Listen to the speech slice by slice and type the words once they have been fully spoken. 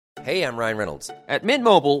Hey, I'm Ryan Reynolds. At Mint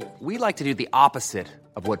Mobile, we like to do the opposite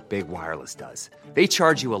of what Big Wireless does. They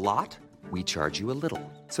charge you a lot, we charge you a little.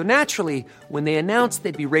 So naturally, when they announced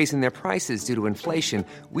they'd be raising their prices due to inflation,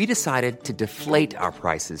 we decided to deflate our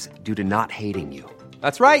prices due to not hating you.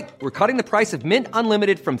 That's right. We're cutting the price of Mint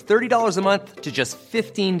Unlimited from $30 a month to just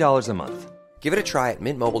 $15 a month. Give it a try at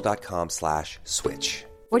mintmobile.com/switch.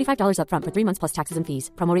 $45 up front for 3 months plus taxes and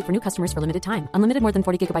fees. Promo rate for new customers for limited time. Unlimited more than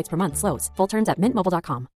 40 gigabytes per month. Slows full terms at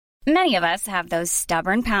mintmobile.com. Many of us have those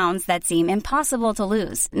stubborn pounds that seem impossible to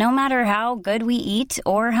lose, no matter how good we eat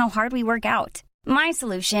or how hard we work out. My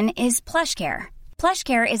solution is PlushCare.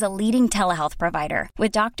 PlushCare is a leading telehealth provider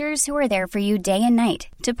with doctors who are there for you day and night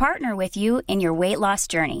to partner with you in your weight loss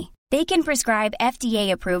journey. They can prescribe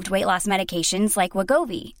FDA-approved weight loss medications like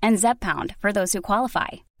Wegovy and Zepbound for those who qualify.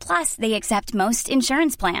 Plus, they accept most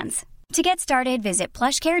insurance plans. To get started, visit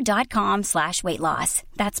plushcare.com/weightloss.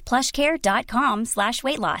 That's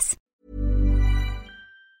plushcare.com/weightloss.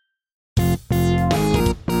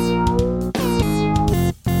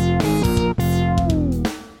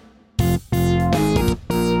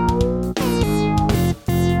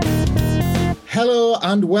 Hello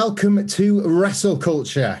and welcome to Wrestle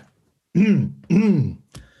Culture.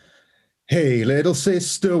 Hey, little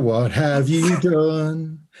sister, what have you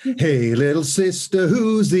done? Hey, little sister,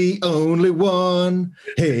 who's the only one?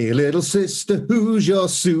 Hey, little sister, who's your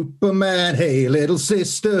Superman? Hey, little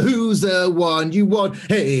sister, who's the one you want?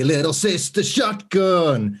 Hey, little sister,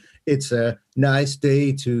 shotgun. It's a nice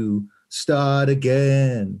day to start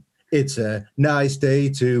again. It's a nice day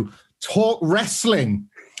to talk wrestling.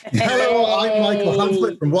 Hello, I'm Michael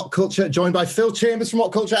Hanford from What Culture, joined by Phil Chambers from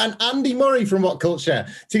What Culture and Andy Murray from What Culture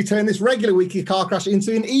to turn this regular weekly car crash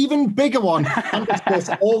into an even bigger one and discuss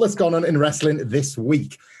all that's gone on in wrestling this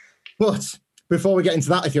week. But before we get into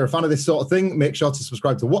that, if you're a fan of this sort of thing, make sure to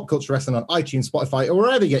subscribe to What Culture Wrestling on iTunes, Spotify, or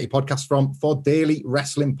wherever you get your podcasts from for daily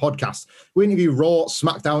wrestling podcasts. We interview Raw,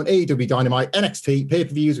 SmackDown, AEW Dynamite, NXT,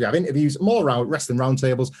 pay-per-views. We have interviews, more wrestling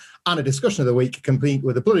roundtables, and a discussion of the week, complete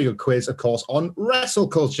with a bloody good quiz, of course, on Wrestle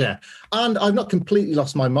Culture. And I've not completely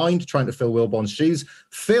lost my mind trying to fill Wilborn's shoes.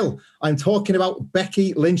 Phil, I'm talking about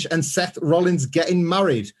Becky Lynch and Seth Rollins getting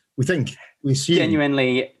married. We assume.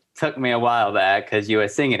 Genuinely took me a while there because you were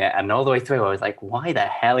singing it, and all the way through I was like, why the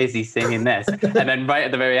hell is he singing this? And then right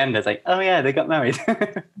at the very end I was like, oh yeah, they got married.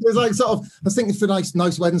 It was like sort of, I was thinking for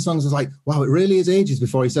nice wedding songs, I was like, wow, it really is ages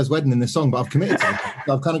before he says wedding in this song, but I've committed to it.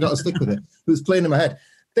 So I've kind of got to stick with it. It was playing in my head.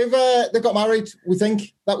 They've got married, we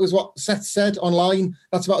think. That was what Seth said online.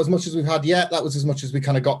 That's about as much as we've had yet. That was as much as we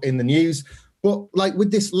kind of got in the news. But like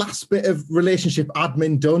with this last bit of relationship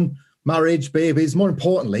admin done, marriage, babies, more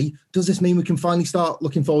importantly, does this mean we can finally start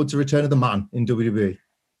looking forward to Return of the Man in WWE?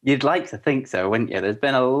 You'd like to think so, wouldn't you? There's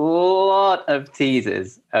been a lot of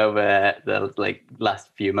teasers over the last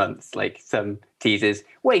few months, like some teasers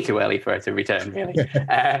way too early for her to return, really.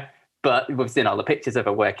 But we've seen all the pictures of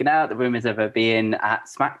her working out, the rumors of her being at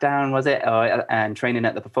SmackDown, was it? And training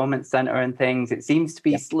at the Performance Center and things. It seems to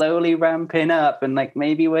be slowly ramping up, and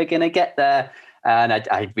maybe we're going to get there. And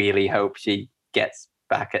I really hope she gets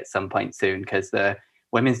back at some point soon, because the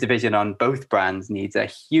women's division on both brands needs a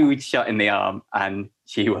huge shot in the arm, and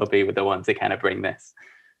she will be the one to kind of bring this.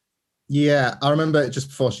 Yeah, I remember just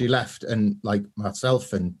before she left, and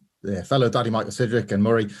myself and the fellow Daddy Michael Sidgwick and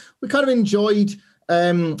Murray, we kind of enjoyed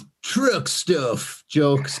truck stuff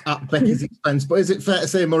jokes at Becky's expense. But is it fair to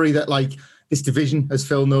say, Murray, that this division, as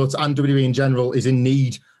Phil notes, and WWE in general, is in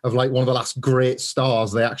need of one of the last great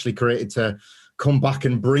stars they actually created to come back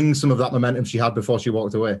and bring some of that momentum she had before she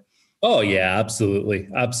walked away? Oh yeah, absolutely.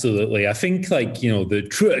 I think the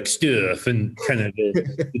truck stuff and kind of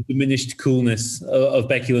the diminished coolness of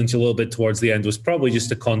Becky Lynch a little bit towards the end was probably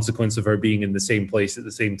just a consequence of her being in the same place at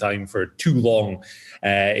the same time for too long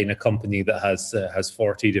in a company that has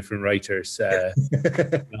 40 different writers,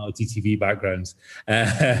 reality TV backgrounds.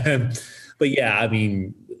 But yeah, I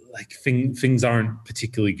mean, things aren't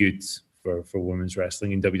particularly good for women's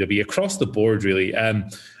wrestling in WWE across the board, really. I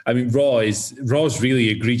mean, Raw's really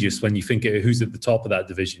egregious when you think of who's at the top of that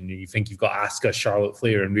division. You think you've got Asuka, Charlotte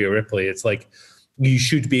Flair, and Rhea Ripley. It's like you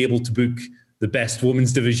should be able to book the best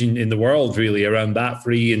women's division in the world, really, around that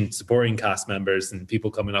free and supporting cast members and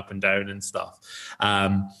people coming up and down and stuff.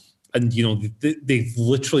 And they've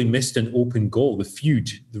literally missed an open goal.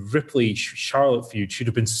 The Ripley-Charlotte feud should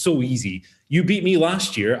have been so easy. You beat me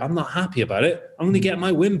last year. I'm not happy about it. I'm going to get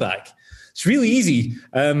my win back. It's really easy.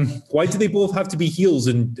 Why do they both have to be heels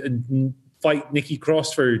and fight Nikki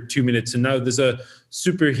Cross for 2 minutes? And now there's a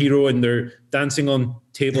superhero and they're dancing on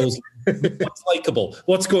tables. What's likable?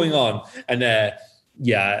 What's going on? And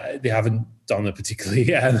they haven't done a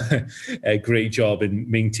particularly a great job in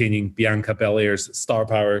maintaining Bianca Belair's star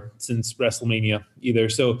power since WrestleMania either.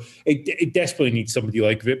 So it desperately needs somebody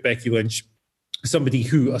like Becky Lynch, somebody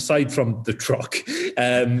who, aside from the truck,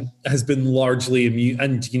 has been largely immune.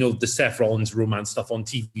 And, the Seth Rollins romance stuff on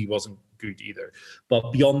TV wasn't good either.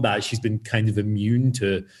 But beyond that, she's been kind of immune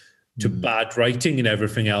to bad writing and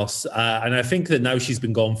everything else. And I think that now she's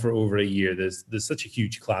been gone for over a year. There's such a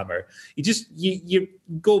huge clamor. You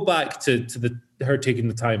go back to her taking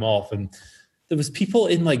the time off, and there was people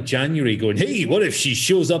in like January going, "Hey, what if she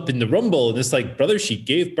shows up in the Rumble?" And it's like, brother, she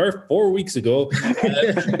gave birth 4 weeks ago.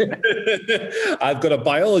 I've got a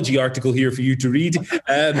biology article here for you to read.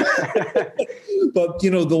 But, the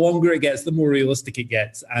longer it gets, the more realistic it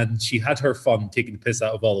gets. And she had her fun taking the piss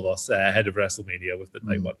out of all of us ahead of WrestleMania with the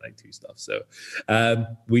Night 1, Night 2 stuff. So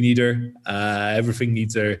we need her. Everything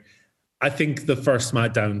needs her. I think the first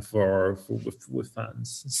SmackDown with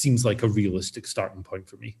fans seems like a realistic starting point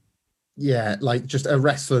for me. Yeah, like just a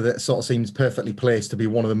wrestler that sort of seems perfectly placed to be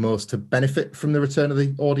one of the most to benefit from the return of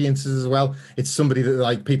the audiences as well. It's somebody that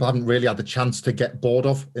like people haven't really had the chance to get bored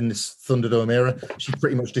of in this Thunderdome era. She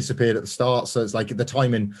pretty much disappeared at the start, so it's like the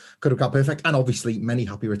timing could have got perfect. And obviously many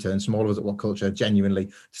happy returns from all of us at What Culture,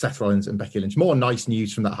 genuinely. Seth Rollins and Becky Lynch. More nice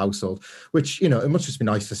news from that household, which, it must just be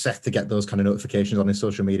nice for Seth to get those kind of notifications on his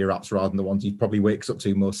social media apps rather than the ones he probably wakes up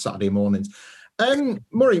to most Saturday mornings.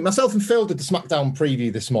 Murray, myself and Phil did the SmackDown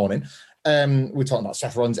preview this morning. We're talking about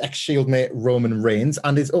Seth Rollins' ex-Shield mate Roman Reigns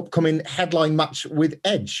and his upcoming headline match with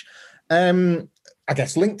Edge. I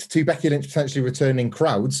guess linked to Becky Lynch potentially returning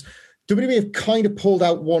crowds, WWE have kind of pulled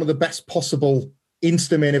out one of the best possible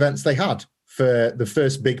Insta-main events they had for the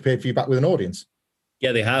first big pay-per-view back with an audience.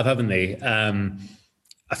 Yeah, they have, haven't they?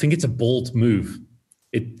 I think it's a bold move.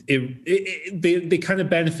 They kind of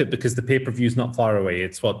benefit because the pay-per-view is not far away.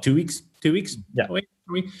 It's what, 2 weeks? 2 weeks? Yeah. Away?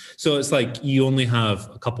 So it's like you only have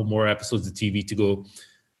a couple more episodes of TV to go.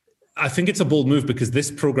 I think it's a bold move because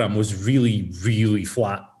this program was really, really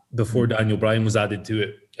flat before Daniel Bryan was added to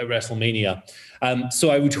it at WrestleMania. So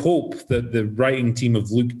I would hope that the writing team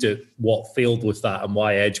have looked at what failed with that and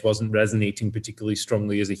why Edge wasn't resonating particularly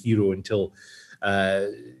strongly as a hero until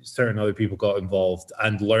certain other people got involved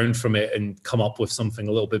and learned from it and come up with something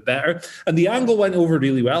a little bit better. And the angle went over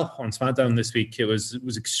really well on SmackDown this week. It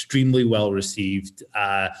was extremely well received.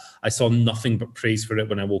 I saw nothing but praise for it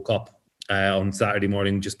when I woke up on Saturday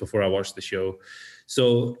morning just before I watched the show.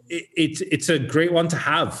 So it's a great one to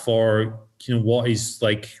have for what is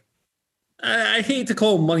like. I hate to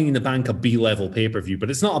call Money in the Bank a B-level pay-per-view, but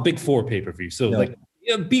it's not a Big Four pay-per-view. So like.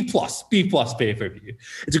 B plus pay-per-view.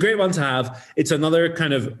 It's a great one to have. It's another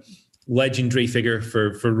kind of legendary figure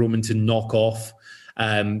for Roman to knock off.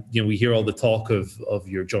 We hear all the talk of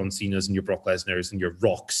your John Cena's and your Brock Lesnar's and your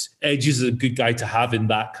Rocks. Edge is a good guy to have in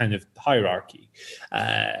that kind of hierarchy.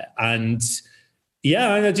 And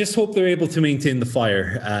I just hope they're able to maintain the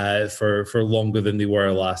fire for longer than they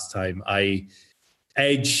were last time.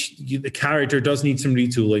 Edge, the character does need some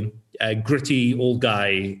retooling. A gritty old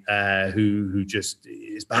guy who just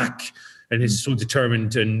is back and is so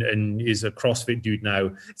determined and is a CrossFit dude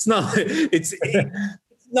now. It's not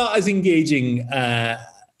as engaging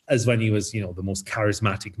as when he was, the most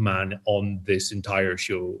charismatic man on this entire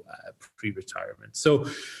show pre-retirement. So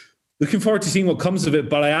looking forward to seeing what comes of it,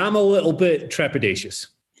 but I am a little bit trepidatious.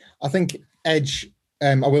 I think Edge...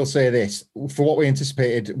 I will say this, for what we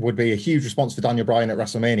anticipated would be a huge response for Daniel Bryan at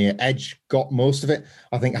WrestleMania, Edge got most of it.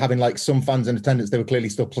 I think having like some fans in attendance, they were clearly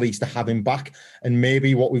still pleased to have him back. And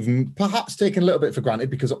maybe what we've perhaps taken a little bit for granted,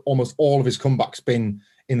 because almost all of his comeback's been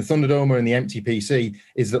in the Thunderdome or in the empty PC,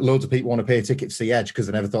 is that loads of people want to pay a ticket to see Edge because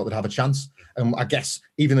they never thought they'd have a chance. And I guess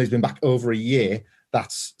even though he's been back over a year,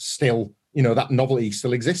 that's still, that novelty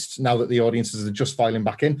still exists now that the audiences are just filing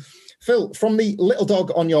back in. Phil, from the little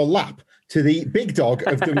dog on your lap to the big dog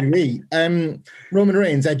of WWE, Roman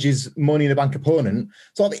Reigns, Edge's Money in the Bank opponent,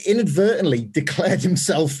 sort of inadvertently declared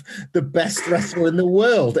himself the best wrestler in the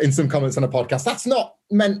world in some comments on a podcast. That's not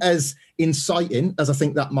meant as inciting as I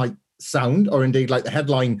think that might sound, or indeed like the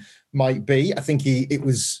headline might be. I think it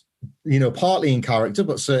was, partly in character,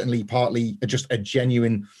 but certainly partly just a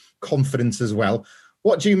genuine confidence as well.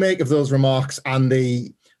 What do you make of those remarks and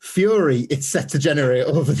the fury it's set to generate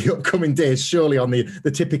over the upcoming days, surely on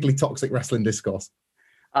the typically toxic wrestling discourse?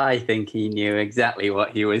 I think he knew exactly what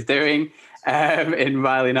he was doing in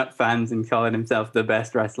riling up fans and calling himself the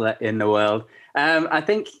best wrestler in the world.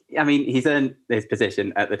 He's earned his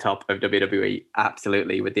position at the top of WWE,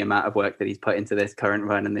 absolutely, with the amount of work that he's put into this current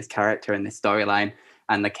run and this character and this storyline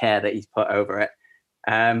and the care that he's put over it.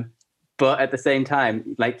 But at the same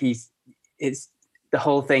time, the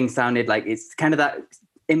whole thing sounded like it's kind of that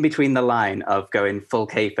in between the line of going full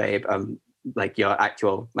kayfabe, like your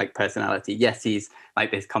actual like personality. Yes, he's like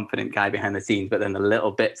this confident guy behind the scenes, but then the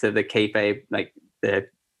little bits of the kayfabe, like the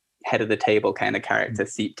head of the table kind of character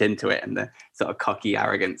seeped into it, and the sort of cocky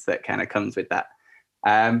arrogance that kind of comes with that.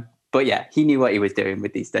 But yeah, he knew what he was doing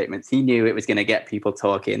with these statements. He knew it was going to get people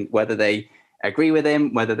talking, whether they agree with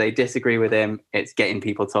him, whether they disagree with him. It's getting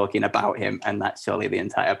people talking about him, and that's surely the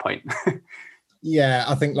entire point. Yeah,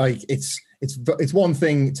 I think like it's one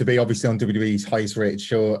thing to be obviously on WWE's highest rated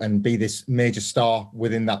show and be this major star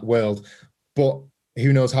within that world, but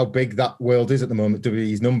who knows how big that world is at the moment.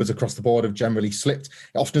 WWE's numbers across the board have generally slipped.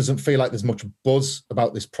 It often doesn't feel like there's much buzz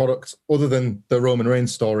about this product other than the Roman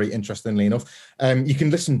Reigns story, interestingly enough. You can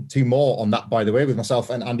listen to more on that, by the way, with myself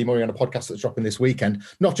and Andy Murray on a podcast that's dropping this weekend,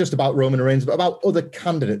 not just about Roman Reigns, but about other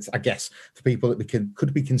candidates, I guess, for people that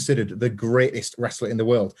could be considered the greatest wrestler in the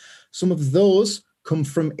world. Some of those come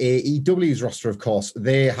from AEW's roster, of course.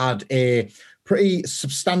 They had a pretty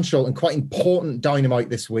substantial and quite important Dynamite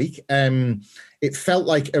this week. It felt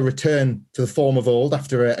like a return to the form of old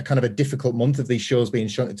after a kind of a difficult month of these shows being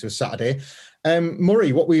shunted to a Saturday.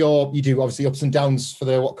 Murray, what were you do obviously ups and downs for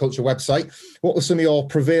the What Culture website. What were some of your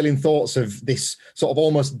prevailing thoughts of this sort of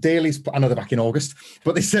almost Daily's, I know they're back in August,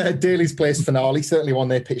 but this Daily's Place finale, certainly one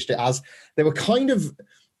they pitched it as. They were kind of,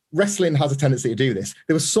 wrestling has a tendency to do this.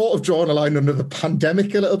 They were sort of drawing a line under the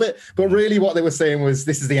pandemic a little bit, but really what they were saying was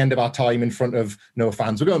this is the end of our time in front of no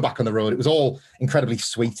fans. We're going back on the road. It was all incredibly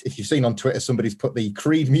sweet. If you've seen on Twitter, somebody's put the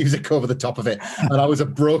Creed music over the top of it. And I was a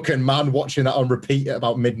broken man watching that on repeat at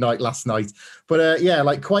about midnight last night. But yeah,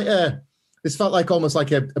 like this felt like almost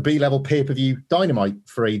like a B-level pay-per-view Dynamite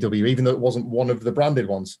for AEW, even though it wasn't one of the branded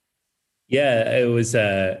ones. Yeah, it was.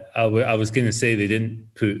 I was going to say they didn't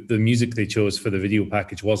put the music they chose for the video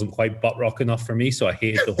package wasn't quite butt rock enough for me, so I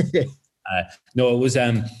hated the whole. No, it was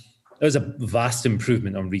a vast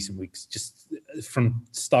improvement on recent weeks, just from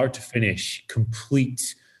start to finish,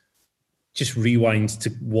 complete. Just rewind to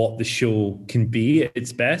what the show can be at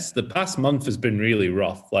its best. The past month has been really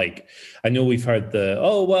rough. Like, I know we've heard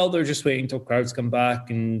they're just waiting till crowds come back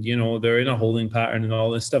and, they're in a holding pattern and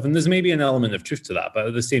all this stuff. And there's maybe an element of truth to that. But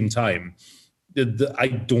at the same time, I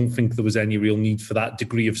don't think there was any real need for that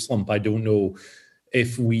degree of slump. I don't know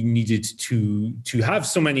if we needed to have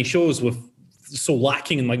so many shows with so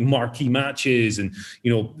lacking in like marquee matches and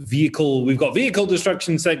we've got vehicle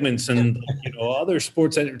destruction segments and other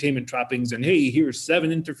sports entertainment trappings, and hey, here's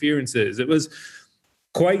 7 interferences. It was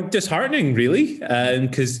quite disheartening, really,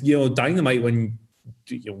 because Dynamite, when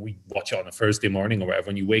we watch it on a Thursday morning or whatever,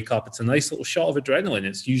 when you wake up, it's a nice little shot of adrenaline.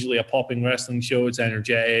 It's usually a popping wrestling show. It's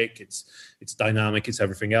energetic, it's dynamic, it's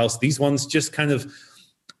everything else. These ones just kind of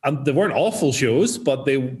they weren't awful shows, but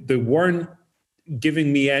they weren't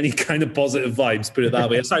giving me any kind of positive vibes, put it that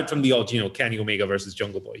way, aside from the odd, Kenny Omega versus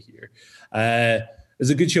Jungle Boy here. It was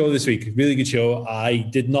a good show this week, really good show. I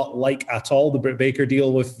did not like at all the Britt Baker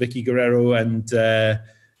deal with Vicky Guerrero and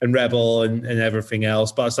Rebel and everything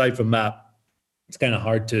else. But aside from that, it's kind of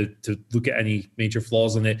hard to look at any major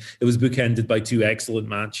flaws in it. It was bookended by 2 excellent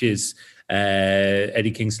matches,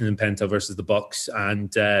 Eddie Kingston and Penta versus the Bucks.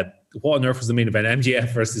 And what on earth was the main event?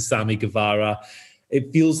 MJF versus Sammy Guevara.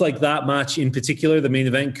 It feels like that match in particular, the main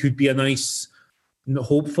event, could be a nice,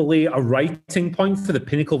 hopefully, a writing point for the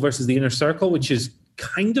Pinnacle versus the Inner Circle, which has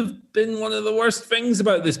kind of been one of the worst things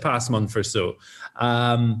about this past month or so.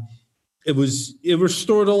 It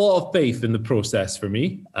restored a lot of faith in the process for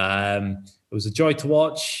me. It was a joy to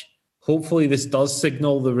watch. Hopefully this does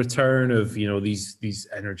signal the return of, these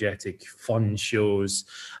energetic, fun shows.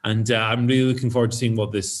 And I'm really looking forward to seeing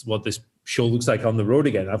what this show looks like on the road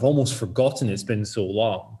again. I've almost forgotten it's been so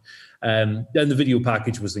long. And the video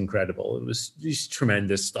package was incredible. It was just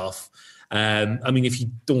tremendous stuff. If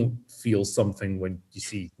you don't feel something when you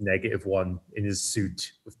see -1 in his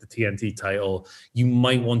suit with the TNT title, you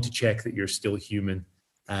might want to check that you're still human.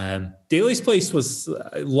 Daily's Place was,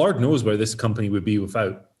 Lord knows where this company would be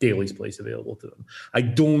without Daily's Place available to them. I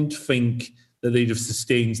don't think that they'd have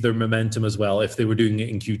sustained their momentum as well if they were doing it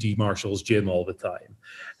in QT Marshall's gym all the time.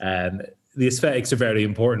 The aesthetics are very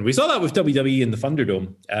important. We saw that with WWE in the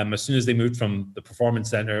Thunderdome. As soon as they moved from the Performance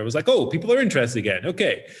Center, it was like, oh, people are interested again.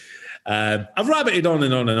 Okay. I've rabbited on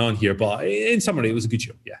and on and on here, but in summary, it was a good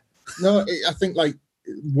show. Yeah. No, I think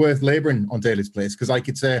worth labouring on Daily's Place, because I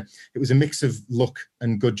could say it was a mix of luck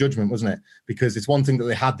and good judgment, wasn't it? Because it's one thing that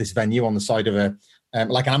they had this venue on the side of a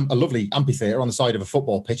like a lovely amphitheater on the side of a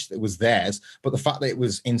football pitch that was theirs, but the fact that it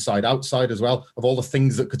was inside outside as well, of all the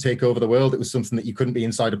things that could take over the world, it was something that you couldn't be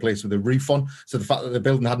inside a place with a roof on. So the fact that the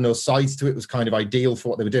building had no sides to it was kind of ideal for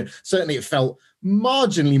what they were doing. Certainly it felt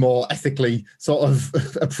marginally more ethically sort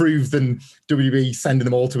of approved than WWE sending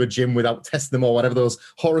them all to a gym without testing them or whatever those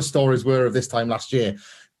horror stories were of this time last year.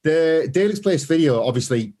 The Daily's Place video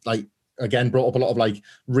obviously, like, again, brought up a lot of like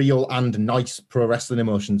real and nice pro wrestling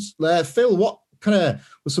emotions. Phil, what kind of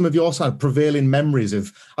was some of your sort of prevailing memories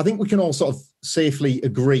of, I think we can all sort of safely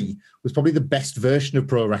agree, was probably the best version of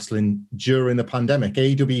pro wrestling during the pandemic?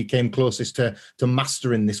 AEW came closest to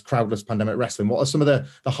mastering this crowdless pandemic wrestling. What are some of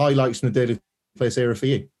the highlights in the Daily Place era for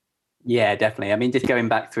you? Yeah, definitely. I mean, just going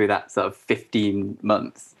back through that sort of 15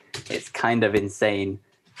 months, it's kind of insane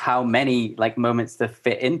how many like moments to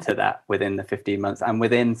fit into that within the 15 months and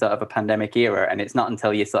within sort of a pandemic era. And it's not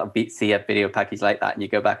until you sort of see a video package like that and you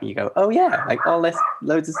go back and you go, oh yeah, like all this,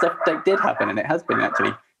 loads of stuff that did happen and it has been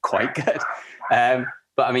actually quite good.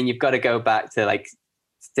 But I mean, you've got to go back to like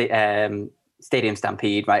Stadium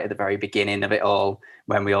Stampede right at the very beginning of it all,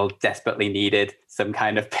 when we all desperately needed some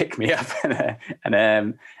kind of pick-me-up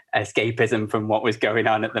and escapism from what was going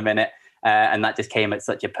on at the minute. And that just came at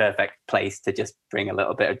such a perfect place to just bring a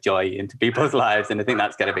little bit of joy into people's lives. And I think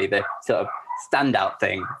that's going to be the sort of standout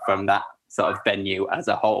thing from that sort of venue as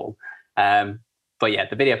a whole. But yeah,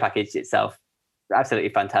 the video package itself, absolutely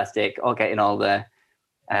fantastic. All getting all the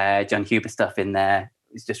John Huber stuff in there.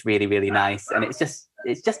 It's just really, really nice. And it's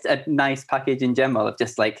just a nice package in general of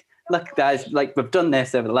just like, look, guys, like we've done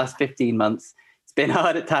this over the last 15 months. It's been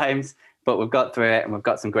hard at times, but we've got through it and we've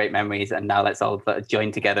got some great memories. And now let's all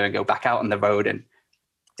join together and go back out on the road and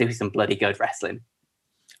do some bloody good wrestling.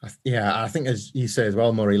 Yeah, I think as you say as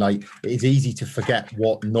well, Murray, like it's easy to forget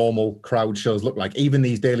what normal crowd shows look like. Even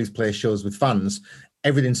these Daily's Place shows with fans,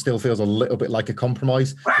 everything still feels a little bit like a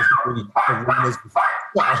compromise.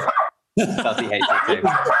 Chelsea hates it too.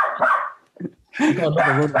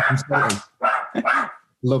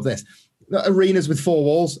 Love this. Arenas with four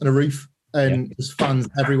walls and a roof and just fans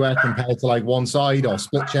everywhere compared to like one side or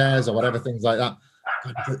split chairs or whatever, things like that.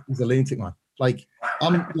 God, he's a lunatic, man. Like,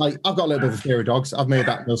 I've got a little bit of a fear of dogs. I've made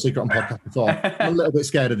that no secret on podcast before. I'm a little bit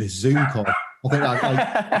scared of this Zoom call. I think like,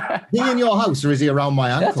 is he in your house or is he around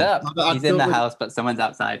my ankle? Shut up. He's in the house, but someone's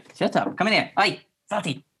outside. Shut up. Come in here. Hey,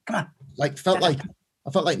 Salty, come on. Like, I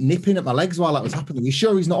felt like nipping at my legs while that was happening. You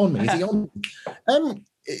sure he's not on me? Is he on me?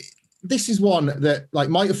 This is one that like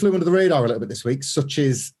might have flew under the radar a little bit this week, such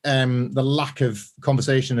as the lack of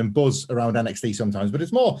conversation and buzz around NXT sometimes, but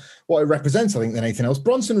it's more what it represents, I think, than anything else.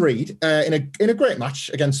 Bronson Reed, in a great match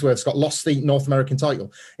against Swerve Scott, lost the North American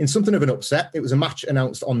title in something of an upset. It was a match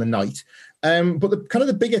announced on the night. But the kind of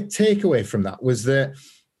the bigger takeaway from that was that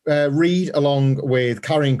Reed, along with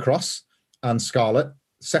Karrion Kross and Scarlett,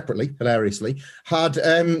 separately, hilariously, had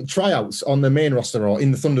tryouts on the main roster or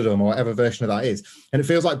in the Thunderdome or whatever version of that is. And it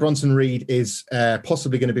feels like Bronson Reed is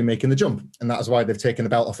possibly going to be making the jump. And that is why they've taken the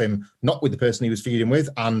belt off him, not with the person he was feuding with,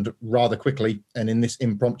 and rather quickly and in this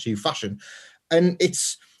impromptu fashion. And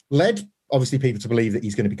it's led, obviously, people to believe that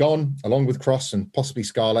he's going to be gone, along with Kross and possibly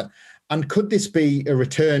Scarlett. And could this be a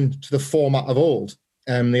return to the format of old?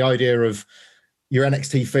 The idea of your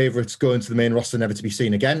NXT favourites going to the main roster, never to be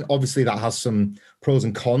seen again. Obviously, that has some pros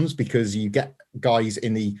and cons because you get guys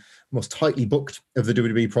in the most tightly booked of the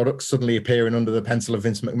WWE products suddenly appearing under the pencil of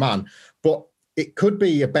Vince McMahon. But it could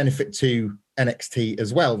be a benefit to NXT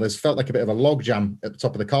as well. There's felt like a bit of a logjam at the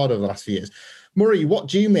top of the card over the last few years. Murray, what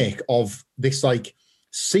do you make of this like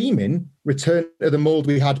seeming return to the mold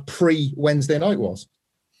we had pre-Wednesday Night Wars?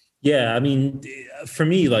 Yeah, I mean, for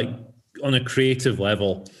me, like on a creative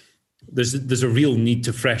level, there's a real need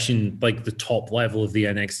to freshen like the top level of the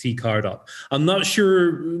NXT card up. I'm not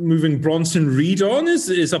sure moving Bronson Reed on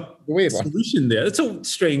is a weird solution there. It's a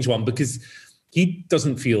strange one because he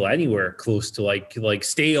doesn't feel anywhere close to like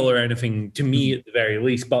stale or anything to me at the very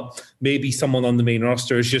least. But maybe someone on the main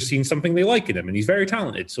roster has just seen something they like in him, and he's very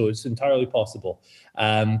talented, so it's entirely possible.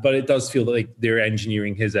 But it does feel like they're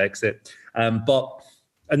engineering his exit.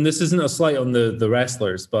 And this isn't a slight on the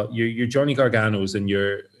wrestlers, but your Johnny Garganos and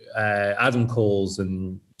your Adam Cole's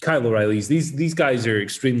and Kyle O'Reilly's, these guys are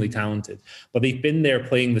extremely talented, but they've been there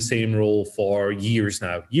playing the same role for years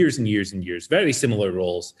now, years and years and years, very similar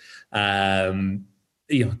roles.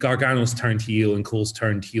 Gargano's turned heel and Cole's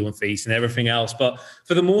turned heel and face and everything else, but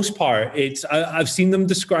for the most part, I've seen them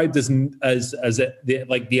described as the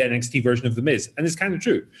NXT version of The Miz, and it's kind of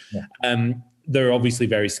true. Yeah. They're obviously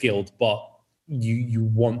very skilled, but you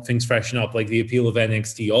want things freshen up. Like the appeal of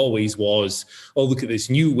NXT always was, oh, look at this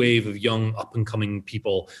new wave of young up and coming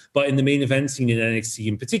people. But in the main event scene in NXT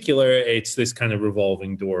in particular, it's this kind of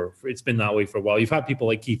revolving door. It's been that way for a while. You've had people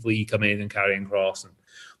like Keith Lee come in and Karrion Kross and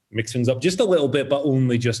mix things up just a little bit, but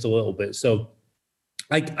only just a little bit. So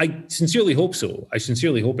I sincerely hope so. I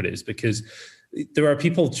sincerely hope it is, because there are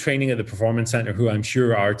people training at the Performance Center who I'm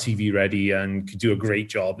sure are TV ready and could do a great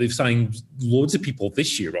job. They've signed loads of people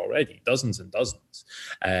this year already, dozens and dozens,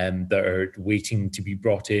 that are waiting to be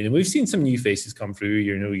brought in. And we've seen some new faces come through,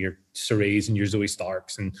 your Sarays and your Zoe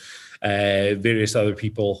Starks and various other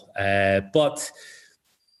people. But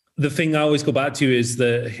the thing I always go back to is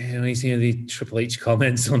you see the Triple H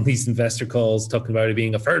comments on these investor calls talking about it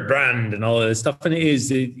being a third brand and all of this stuff. And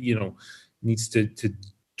it needs to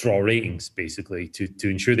draw ratings, basically, to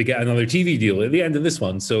ensure they get another TV deal at the end of this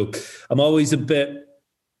one. So I'm always a bit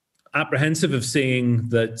apprehensive of saying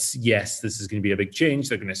that, yes, this is going to be a big change.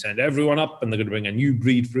 They're going to send everyone up and they're going to bring a new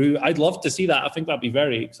breed through. I'd love to see that. I think that'd be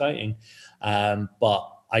very exciting. But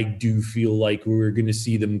I do feel like we're going to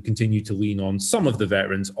see them continue to lean on some of the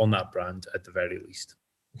veterans on that brand at the very least.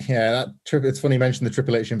 Yeah, it's funny you mentioned the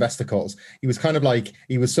Triple H investor calls. He was kind of like,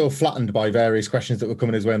 he was so flattened by various questions that were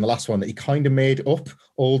coming his way in the last one that he kind of made up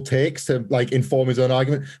old takes to like inform his own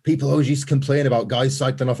argument. People always used to complain about guys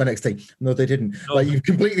cycling off NXT. No, they didn't. Oh. Like, you've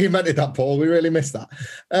completely invented that, Paul. We really missed that.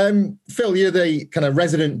 Phil, you're the kind of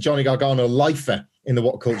resident Johnny Gargano lifer in the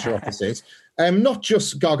What Culture offices. Not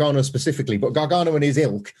just Gargano specifically, but Gargano and his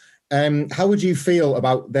ilk. How would you feel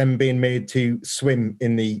about them being made to swim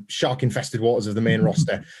in the shark-infested waters of the main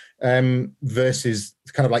roster versus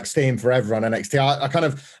kind of like staying forever on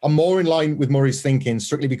NXT? I'm more in line with Murray's thinking,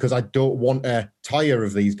 strictly because I don't want to tire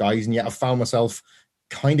of these guys, and yet I've found myself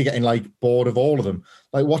kind of getting like bored of all of them.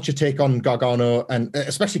 Like, what's your take on Gargano, and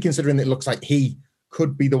especially considering that it looks like he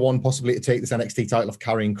could be the one possibly to take this NXT title of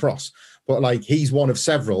Karrion Kross, but like he's one of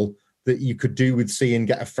several that you could do with seeing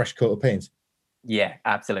get a fresh coat of paint. Yeah,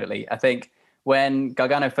 absolutely. I think when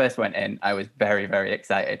Gargano first went in, I was very, very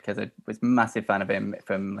excited because I was a massive fan of him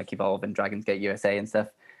from like Evolve and Dragon's Gate USA and stuff.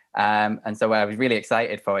 And so I was really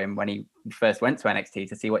excited for him when he first went to NXT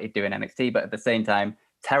to see what he'd do in NXT, but at the same time,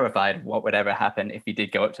 terrified of what would ever happen if he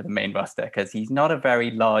did go up to the main roster, because he's not a very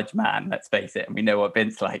large man, let's face it, and we know what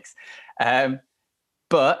Vince likes.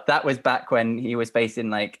 But that was back when he was facing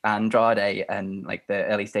like Andrade and like the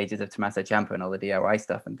early stages of Tommaso Ciampa and all the DIY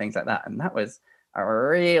stuff and things like that. And that was a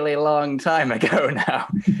really long time ago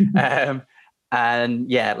now.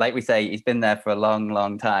 And yeah, like we say, he's been there for a long,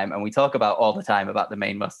 long time. And we talk about all the time about the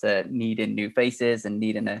main roster needing new faces and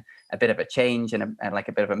needing a bit of a change and like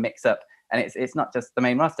a bit of a mix up. And it's not just the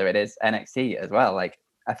main roster, it is NXT as well. Like,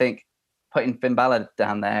 I think putting Finn Balor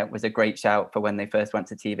down there was a great shout for when they first went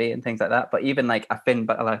to TV and things like that. But even like a Finn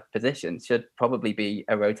Balor position should probably be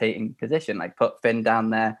a rotating position. Like, put Finn down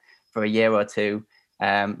there for a year or two,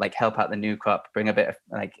 like help out the new crop, bring a bit of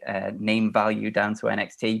like name value down to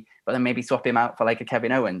NXT, but then maybe swap him out for like a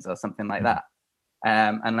Kevin Owens or something like that.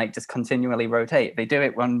 And like just continually rotate. They do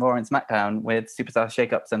it on Raw and SmackDown with superstar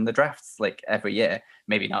shakeups and the drafts like every year,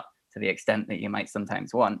 maybe not to the extent that you might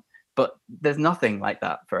sometimes want. But there's nothing like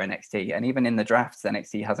that for NXT. And even in the drafts,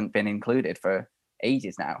 NXT hasn't been included for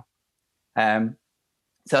ages now.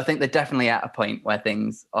 So I think they're definitely at a point where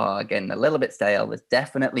things are getting a little bit stale. There's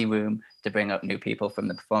definitely room to bring up new people from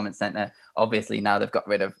the Performance Center. Obviously, now they've got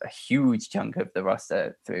rid of a huge chunk of the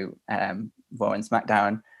roster through Raw and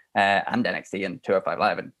SmackDown and NXT and 205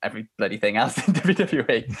 Live and every bloody thing else in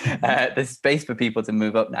WWE. There's space for people to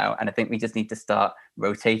move up now. And I think we just need to start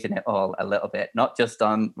rotating it all a little bit, not just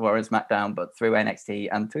on Raw and SmackDown, but through NXT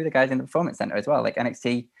and through the guys in the Performance Center as well. Like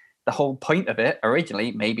NXT, the whole point of it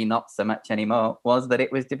originally, maybe not so much anymore, was that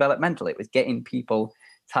it was developmental. It was getting people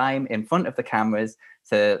time in front of the cameras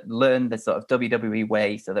to learn the sort of WWE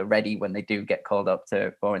way so they're ready when they do get called up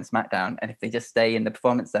to Raw and SmackDown. And if they just stay in the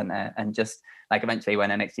Performance Center and just like eventually when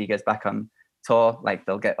NXT goes back on tour, like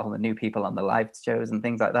they'll get all the new people on the live shows and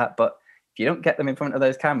things like that. But if you don't get them in front of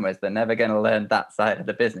those cameras, they're never going to learn that side of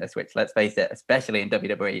the business, which, let's face it, especially in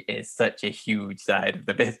WWE, is such a huge side of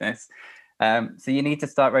the business. So you need to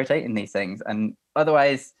start rotating these things. And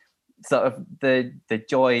otherwise, sort of the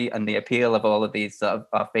joy and the appeal of all of these sort of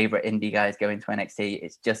our favorite indie guys going to NXT,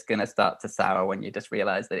 it's just going to start to sour when you just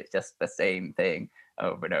realize that it's just the same thing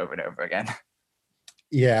over and over and over again.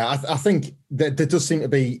 Yeah, I think that there does seem to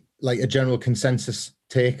be like a general consensus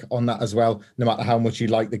take on that as well, no matter how much you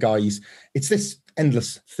like the guys. It's this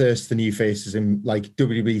endless thirst for new faces in like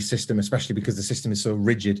WWE system, especially because the system is so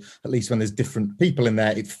rigid. At least when there's different people in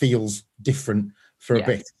there, it feels different for a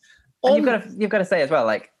bit. And you've got to say as well,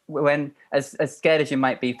 like when as scared as you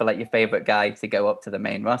might be for like your favorite guy to go up to the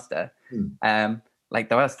main roster, like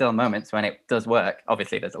there are still moments when it does work.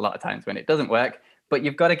 Obviously, there's a lot of times when it doesn't work, but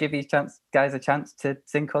you've got to give these guys a chance to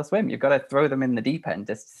sink or swim. You've got to throw them in the deep end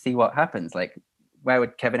just to see what happens. Like, where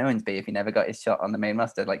would Kevin Owens be if he never got his shot on the main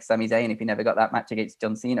roster? Like Sami Zayn if he never got that match against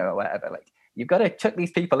John Cena or whatever. Like, you've got to chuck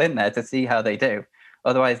these people in there to see how they do.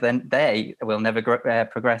 Otherwise, then they will never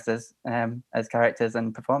progress as characters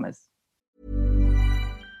and performers.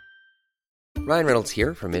 Ryan Reynolds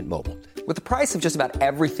here from Mint Mobile. With the price of just about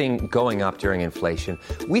everything going up during inflation,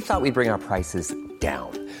 we thought we'd bring our prices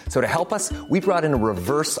down. So to help us, we brought in a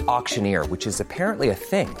reverse auctioneer, which is apparently a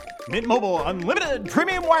thing. Mint Mobile Unlimited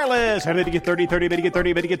Premium Wireless. How to get 30, 30, bit to get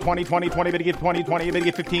 30, bit to get 20, 20, 20, bit to get 20, 20, bit to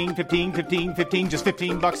get 15, 15, 15, 15, just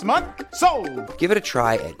 $15 a month? Sold! Give it a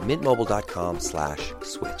try at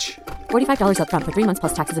mintmobile.com/switch. $45 up front for 3 months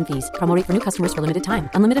plus taxes and fees. Promo rate for new customers for limited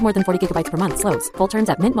time. Unlimited more than 40 gigabytes per month. Slows full terms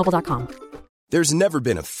at mintmobile.com. There's never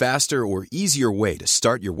been a faster or easier way to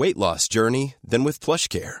start your weight loss journey than with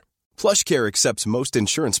PlushCare. PlushCare accepts most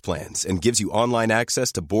insurance plans and gives you online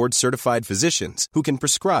access to board-certified physicians who can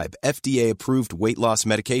prescribe FDA-approved weight loss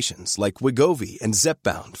medications like Wegovy and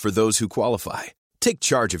Zepbound for those who qualify. Take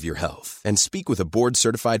charge of your health and speak with a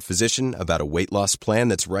board-certified physician about a weight loss plan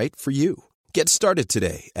that's right for you. Get started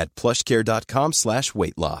today at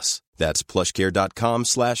plushcare.com/weight loss. That's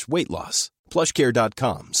plushcare.com/weight loss.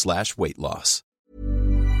 plushcare.com/weight loss.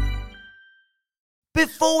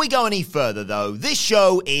 Before we go any further, though, this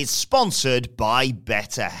show is sponsored by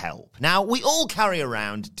BetterHelp. Now, we all carry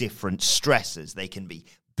around different stressors. They can be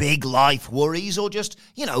big life worries or just,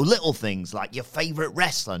 little things like your favorite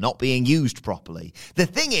wrestler not being used properly. The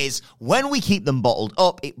thing is, when we keep them bottled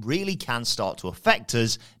up, it really can start to affect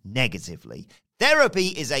us negatively. Therapy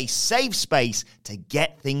is a safe space to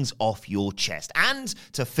get things off your chest and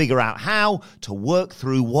to figure out how to work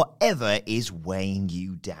through whatever is weighing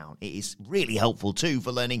you down. It is really helpful too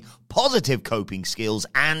for learning positive coping skills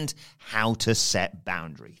and how to set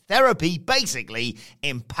boundaries. Therapy basically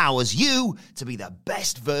empowers you to be the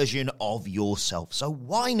best version of yourself. So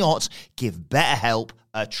why not give BetterHelp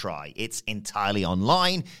a try? It's entirely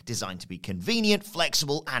online, designed to be convenient,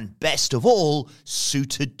 flexible, and best of all,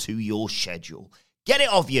 suited to your schedule. Get it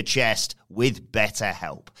off your chest with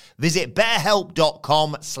BetterHelp. Visit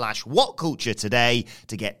betterhelp.com/whatculture today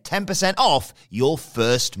to get 10% off your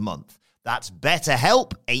first month. That's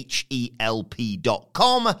BetterHelp,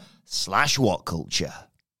 HELP.com/whatculture.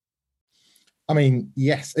 I mean,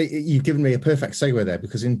 yes, you've given me a perfect segue there,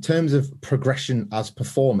 because in terms of progression as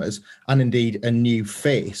performers and indeed a new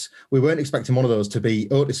face, we weren't expecting one of those to be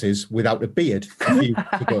Otis's without a beard a few years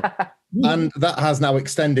ago. And that has now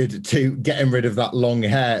extended to getting rid of that long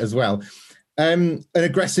hair as well. An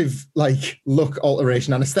aggressive look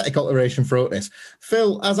alteration and aesthetic alteration for Otis.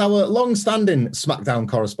 Phil, as our long-standing SmackDown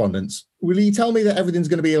correspondents, will you tell me that everything's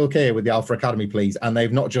going to be okay with the Alpha Academy, please? And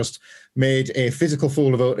they've not just made a physical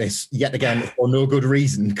fool of Otis yet again for no good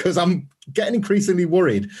reason, because I'm getting increasingly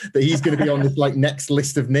worried that he's going to be on this next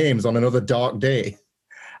list of names on another dark day.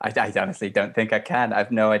 I honestly don't think I can. I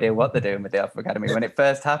have no idea what they're doing with the Alpha Academy. When it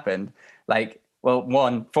first happened, for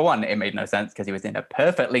one, it made no sense because he was in a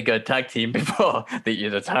perfectly good tag team before that you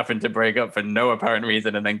just happened to break up for no apparent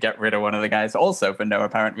reason and then get rid of one of the guys also for no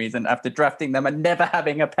apparent reason after drafting them and never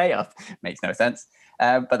having a payoff. Makes no sense.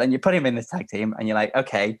 But then you put him in this tag team and you're like,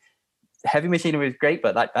 okay, Heavy Machinery was great,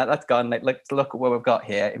 but that's gone. Let's look at what we've got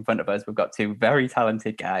here in front of us. We've got two very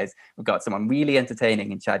talented guys. We've got someone really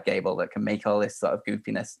entertaining in Chad Gable that can make all this sort of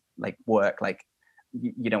goofiness work.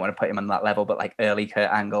 You don't want to put him on that level, but early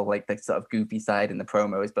Kurt Angle, the sort of goofy side in the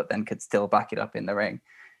promos, but then could still back it up in the ring.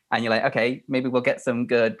 And you're like, okay, maybe we'll get some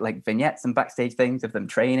good vignettes and backstage things of them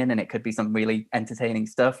training, and it could be some really entertaining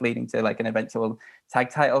stuff leading to an eventual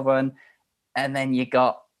tag title run. And then you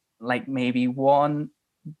got maybe one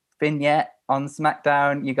vignette on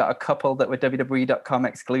SmackDown. You got a couple that were WWE.com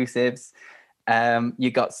exclusives.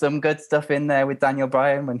 You got some good stuff in there with Daniel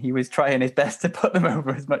Bryan when he was trying his best to put them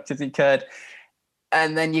over as much as he could.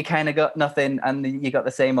 And then you kind of got nothing. And you got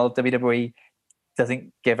the same old WWE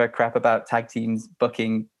doesn't give a crap about tag teams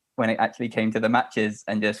booking when it actually came to the matches,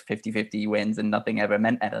 and just 50-50 wins and nothing ever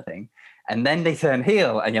meant anything. And then they turn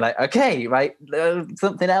heel and you're like, okay, right,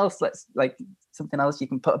 something else. Let's something else. You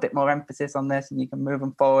can put a bit more emphasis on this and you can move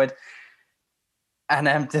them forward. And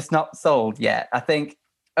I'm just not sold yet. I think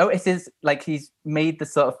Otis is he's made the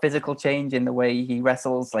sort of physical change in the way he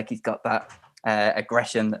wrestles. He's got that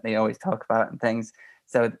aggression that they always talk about and things.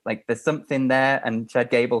 So there's something there, and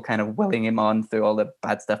Chad Gable kind of willing him on through all the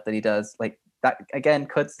bad stuff that he does. That again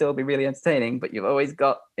could still be really entertaining, but you've always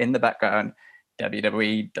got in the background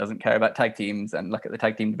WWE doesn't care about tag teams, and look at the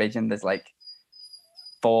tag team division. There's like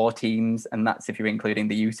 4 teams, and that's if you're including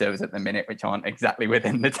the Usos at the minute, which aren't exactly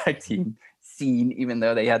within the tag team scene, even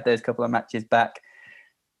though they had those couple of matches back.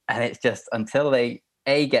 And it's just until they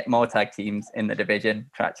get more tag teams in the division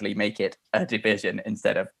to actually make it a division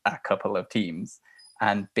instead of a couple of teams,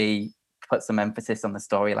 and B, put some emphasis on the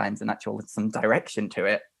storylines and some direction to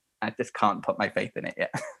it, I just can't put my faith in it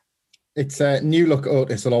yet. It's New Look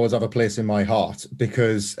Otis will always have a place in my heart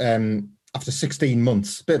because after 16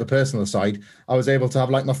 months, bit of a personal aside, I was able to have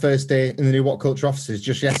like my first day in the new What Culture offices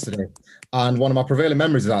just yesterday. And one of my prevailing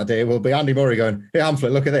memories of that day will be Andy Murray going, "Hey,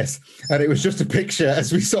 Hamflet, look at this." And it was just a picture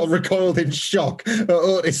as we sort of recoiled in shock at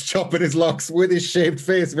Otis chopping his locks with his shaved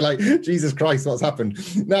face. We're like, Jesus Christ, what's happened?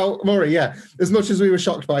 Now, Murray, yeah, as much as we were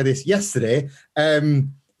shocked by this yesterday,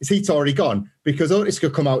 his heat's already gone because Otis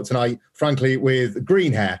could come out tonight, frankly, with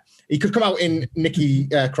green hair. He could come out in Nikki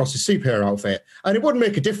Cross's superhero outfit, and it wouldn't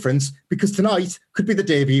make a difference because tonight could be the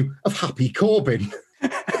debut of Happy Corbin.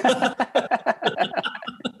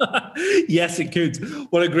 Yes, it could.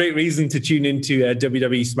 What a great reason to tune into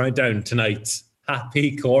WWE SmackDown tonight.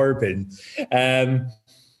 Happy Corbin.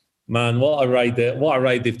 Man, what a ride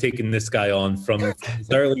they've taken this guy on from his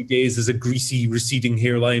early days as a greasy, receding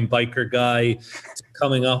hairline biker guy to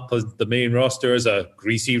coming up as the main roster as a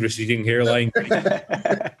greasy, receding hairline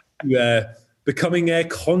to becoming a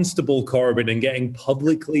Constable Corbin and getting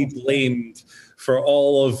publicly blamed for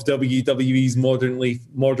all of WWE's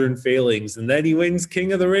modern failings. And then he wins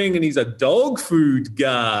King of the Ring and he's a dog food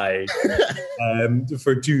guy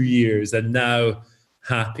for 2 years. And now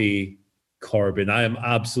Happy Corbin. I am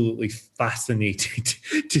absolutely fascinated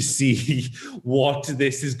to see what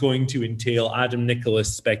this is going to entail. Adam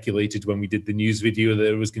Nicholas speculated when we did the news video that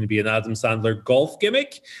it was going to be an Adam Sandler golf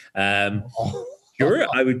gimmick. Sure,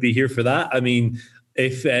 I would be here for that. I mean,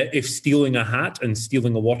 if stealing a hat and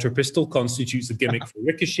stealing a water pistol constitutes a gimmick for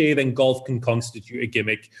Ricochet, then golf can constitute a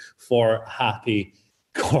gimmick for Happy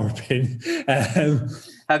Corbin.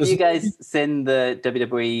 Have you guys seen the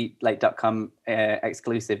WWE.com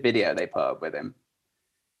exclusive video they put up with him?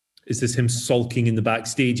 Is this him sulking in the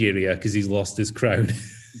backstage area because he's lost his crown?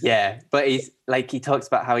 Yeah, but he talks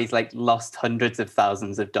about how he's like lost hundreds of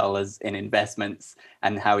thousands of dollars in investments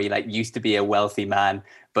and how he like used to be a wealthy man,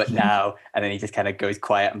 but now, and then he just kind of goes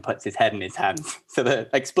quiet and puts his head in his hands. So they're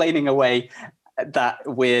explaining away that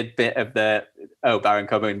weird bit of the, Baron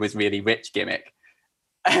Corbin was really rich gimmick.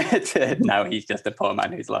 To now he's just a poor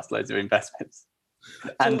man who's lost loads of investments.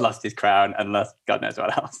 And lost his crown and lost God knows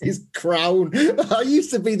what else. His crown. I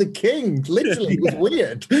used to be the king. Literally, it was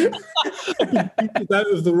weird.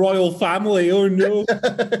 Out of the royal family. Oh no!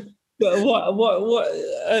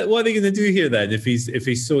 What are they going to do here then? If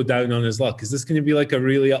he's so down on his luck, is this going to be like a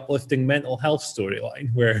really uplifting mental health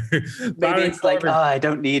storyline where maybe it's like, I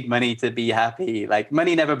don't need money to be happy. Like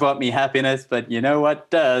money never brought me happiness, but you know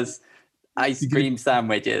what does? Ice cream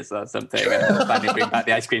sandwiches or something. And we'll finally bring back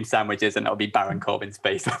the ice cream sandwiches and it'll be Baron Corbin's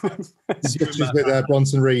face on them. With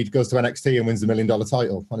Bronson Reed goes to NXT and wins the $1 million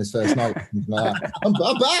title on his first night. I'm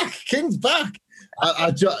back. King's back.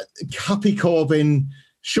 Happy Corbin,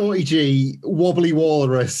 Shorty G, Wobbly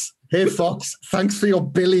Walrus. Hey, Fox, thanks for your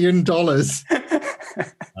 $1 billion.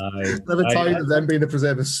 Never tired of them being the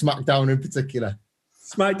preserve of SmackDown in particular.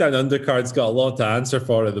 SmackDown undercard's got a lot to answer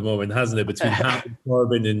for at the moment, hasn't it? Between Happy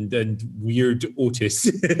Corbin and weird Otis.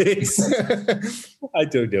 I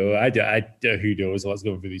don't know. Who knows what's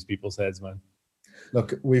going through these people's heads, man?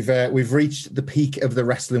 Look, we've reached the peak of the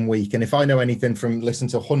wrestling week, and if I know anything from listening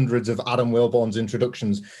to hundreds of Adam Wilborn's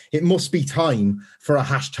introductions, it must be time for a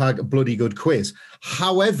hashtag bloody good quiz.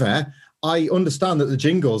 However, I understand that the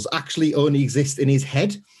jingles actually only exist in his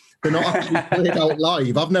head. They're not actually played out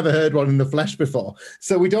live. I've never heard one in the flesh before.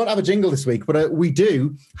 So we don't have a jingle this week, but we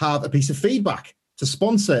do have a piece of feedback to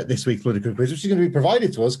sponsor this week's Bloody Good Quiz, which is going to be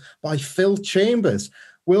provided to us by Phil Chambers.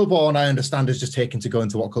 Wilborn, I understand, is just taken to go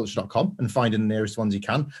into whatculture.com and finding the nearest ones he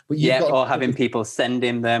can. But or having people send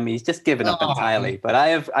him them. He's just given up entirely. But I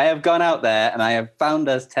have gone out there and I have found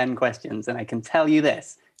us 10 questions, and I can tell you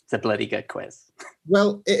this. It's a bloody good quiz.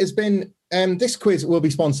 Well, it has been... this quiz will be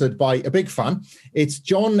sponsored by a big fan. It's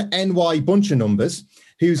John N.Y. Bunch of Numbers,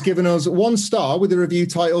 who's given us 1 star with a review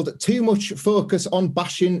titled "Too Much Focus on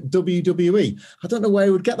Bashing WWE." I don't know where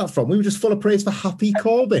he would get that from. We were just full of praise for Happy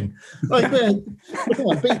Corbin. Like, come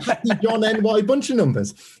on, big happy John N.Y. Bunch of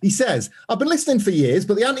Numbers. He says, "I've been listening for years,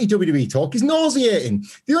 but the anti-WWE talk is nauseating.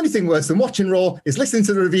 The only thing worse than watching Raw is listening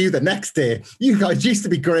to the review the next day. You guys used to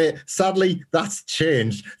be great. Sadly, that's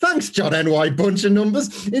changed. Thanks, John N.Y. Bunch of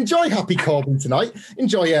Numbers. Enjoy Happy Corbin tonight.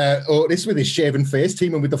 Enjoy Otis with his shaven face,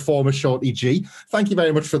 teaming with the former Shorty G. Thank you very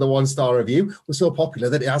very much for the 1-star review. We're so popular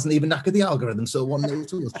that it hasn't even knackered the algorithm, so 1-0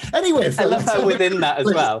 to us. Anyway, I love how within that as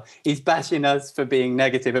well, he's bashing us for being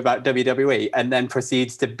negative about WWE and then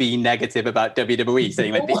proceeds to be negative about WWE,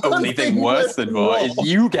 saying like the only thing worse than Raw is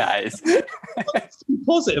you guys.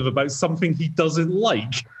 Positive about something he doesn't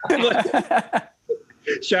like.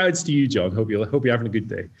 Shoutouts to you, John. Hope you're having a good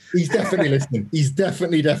day. He's definitely listening. He's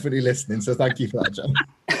definitely listening. So thank you for that, John.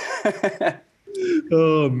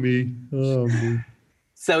 Oh me.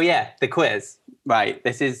 So yeah, the quiz. Right.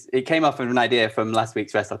 It came off of an idea from last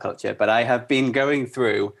week's Wrestle Culture, but I have been going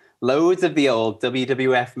through loads of the old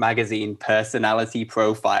WWF magazine personality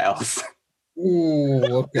profiles. Ooh,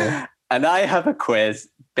 okay. And I have a quiz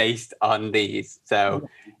based on these. So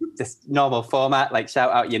just normal format, like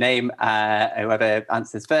shout out your name. Whoever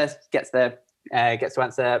answers first gets to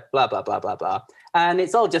answer blah, blah, blah, blah, blah. And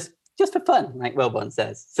it's all just for fun, like Wilborn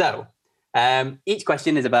says. So each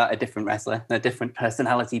question is about a different wrestler, a different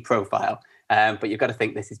personality profile. But you've got to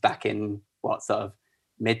think this is back in what sort of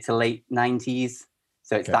mid to late 90s.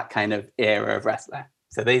 So it's that kind of era of wrestler.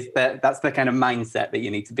 So that's the kind of mindset that you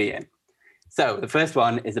need to be in. So the first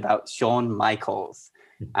one is about Shawn Michaels.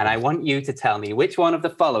 And I want you to tell me which one of the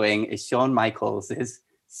following is Shawn Michaels'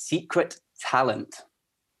 secret talent.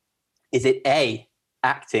 Is it A,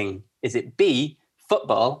 acting? Is it B,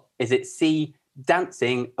 football? Is it C,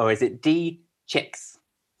 dancing? Or is it D, chicks?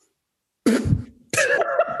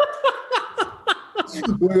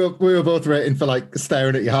 we were both waiting for like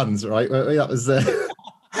staring at your hands, right? That was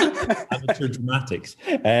amateur dramatics.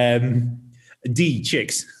 D,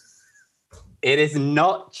 chicks. It is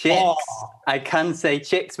not chicks. Oh. I can say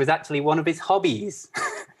chicks was actually one of his hobbies.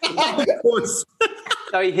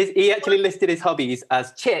 Sorry, he actually listed his hobbies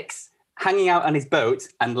as chicks, hanging out on his boat,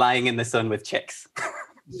 and lying in the sun with chicks.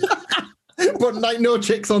 But like no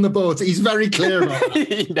chicks on the boat. He's very clear about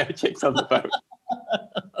it. No chicks on the boat.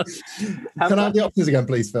 Can I have the options again,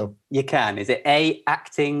 please, Phil? You can. Is it A,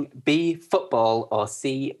 acting, B, football, or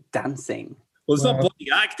C, dancing? Well, it's not bloody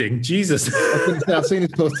acting. Jesus. I've seen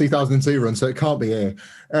his post-2002 run, so it can't be A.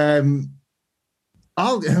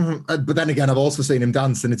 But then again, I've also seen him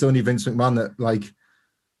dance, and it's only Vince McMahon that like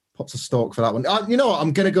pops a stalk for that one. You know what?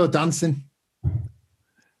 I'm going to go dancing.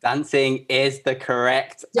 Dancing is the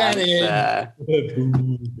correct answer.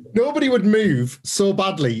 Nobody would move so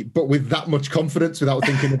badly, but with that much confidence without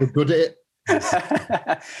thinking they were good at it.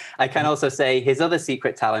 I can also say his other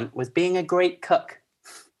secret talent was being a great cook.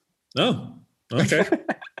 Oh, okay. Is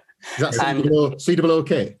that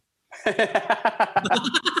COOK?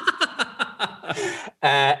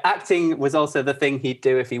 Acting was also the thing he'd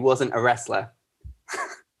do if he wasn't a wrestler.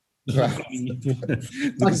 Right.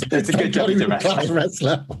 It's a good job he's a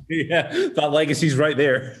wrestler. Yeah, that legacy's right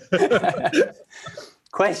there.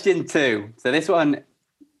 Question 2. So this one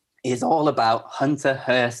is all about Hunter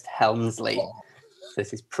Hearst Helmsley.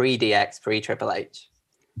 This is pre-DX, pre-Triple H.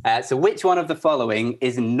 So which one of the following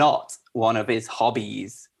is not one of his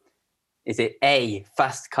hobbies? Is it A,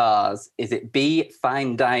 fast cars? Is it B,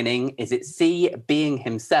 fine dining? Is it C, being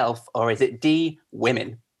himself? Or is it D,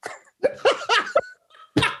 women?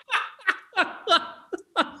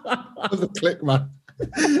 The click, man.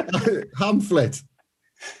 Hamflet.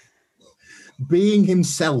 Being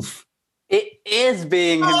himself. It is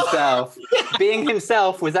being himself. Being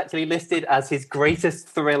himself was actually listed as his greatest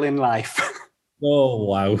thrill in life. Oh,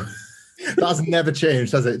 wow. That's never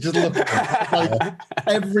changed, has it? Just look at it. Like,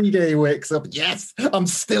 every day he wakes up, yes, I'm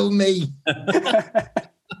still me.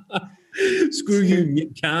 Screw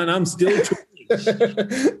you, I'm still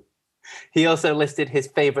He also listed his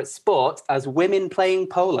favorite sport as women playing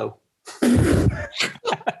polo.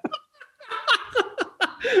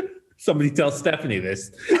 Somebody tell Stephanie this.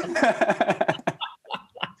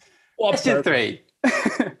 Question 3.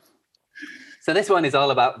 So this one is all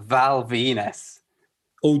about Val Venus.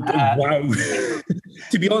 Oh, wow.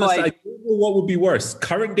 To be honest, I don't know what would be worse,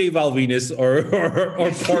 current day Val Venus or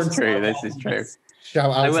porn. This is true. Shout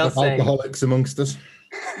out to the alcoholics amongst us.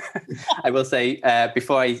 I will say,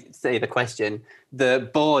 before I say the question, the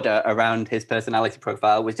border around his personality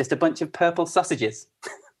profile was just a bunch of purple sausages.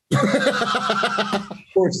 Of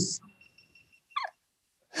course.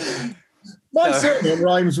 My surname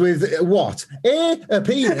rhymes with what? A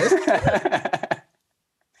penis.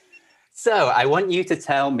 So I want you to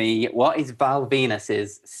tell me, what is Val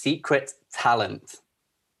Venus's secret talent?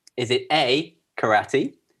 Is it A,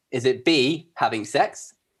 karate? Is it B, having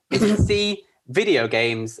sex? Is it C, video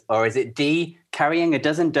games? Or is it D, carrying a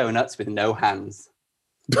dozen donuts with no hands?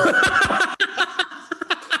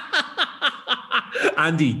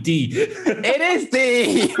 Andy, D. It is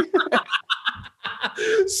D.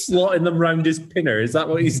 Slotting them round his pinner. Is that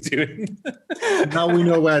what he's doing? Now we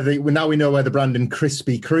know where the Brandon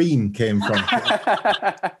Krispy Kreme came from.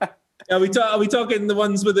 Are we talking the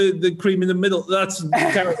ones with the cream in the middle? That's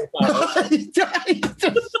terrible.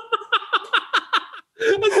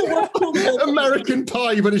 American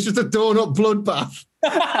Pie, but it's just a donut bloodbath.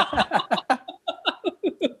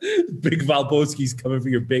 Big Valboski's coming for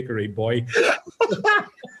your bakery, boy.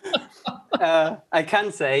 I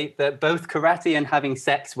can say that both karate and having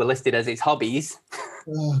sex were listed as his hobbies.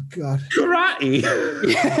 Oh, God. Karate?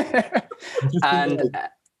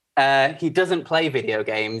 And he doesn't play video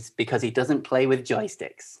games because he doesn't play with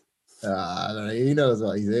joysticks. He knows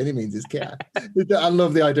what he's doing. He means his cat. I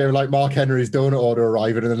love the idea of like Mark Henry's donut order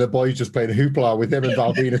arriving and then the boy's just playing hoopla with him and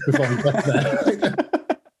Val Venus before he gets there.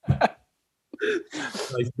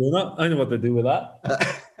 Nice donut. I know what to do with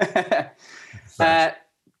that.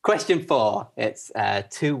 Question 4. It's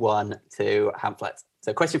 2-1 to Hamlet.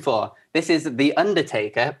 So question 4. This is The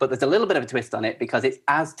Undertaker, but there's a little bit of a twist on it because it's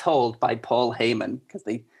as told by Paul Heyman because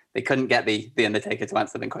they couldn't get the Undertaker to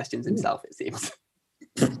answer the questions himself, it seems.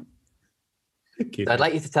 So I'd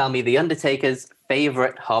like you to tell me The Undertaker's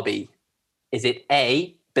favorite hobby. Is it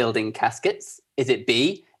A, building caskets? Is it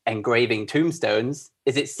B, engraving tombstones?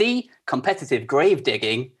 Is it C, competitive grave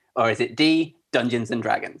digging? Or is it D, Dungeons and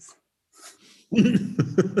Dragons?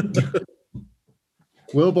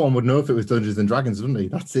 Wilborn would know if it was Dungeons and Dragons, wouldn't he?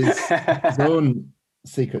 That's his own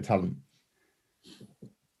secret talent.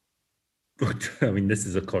 But, I mean, this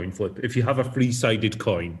is a coin flip. If you have a three-sided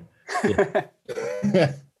coin,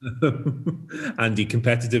 Andy,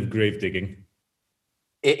 competitive grave digging.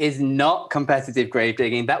 It is not competitive grave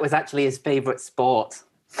digging. That was actually his favorite sport.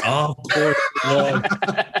 Oh, poor Lord.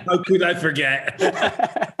 How could I forget?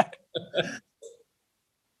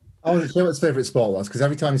 I wasn't sure what his favourite sport was because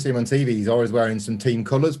every time you see him on TV, he's always wearing some team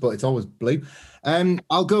colours, but it's always blue.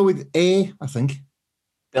 I'll go with A, I think.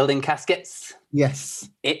 Building caskets? Yes.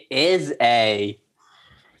 It is A.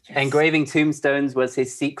 Yes. Engraving tombstones was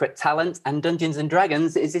his secret talent, and Dungeons and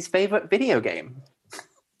Dragons is his favourite video game.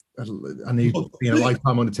 I knew being a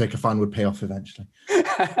lifetime Undertaker fan would pay off eventually.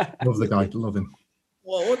 Love the guy, love him.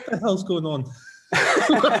 Well, what the hell's going on?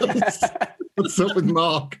 What's up with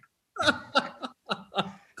Mark?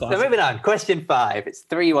 So moving on, question 5. It's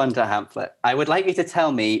 3-1 to Hamlet. I would like you to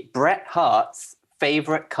tell me Bret Hart's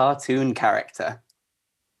favourite cartoon character.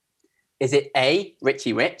 Is it A,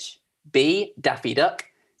 Richie Rich, B, Daffy Duck,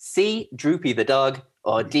 C, Droopy the dog,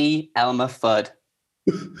 or D, Elmer Fudd?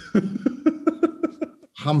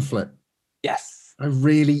 Hamlet. Yes. I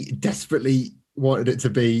really desperately wanted it to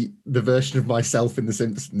be the version of myself in The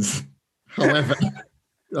Simpsons. However,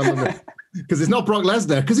 I love it. Because it's not Brock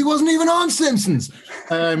Lesnar, because he wasn't even on Simpsons.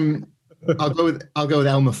 I'll go with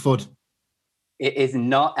Elmer Fudd. It is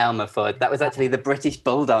not Elmer Fudd. That was actually the British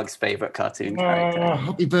Bulldog's favourite cartoon character. Oh,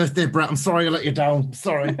 happy birthday, Brett. I'm sorry I let you down.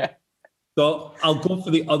 Sorry. So I'll go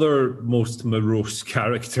for the other most morose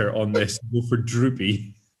character on this. Go for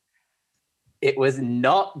Droopy. It was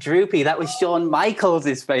not Droopy. That was Shawn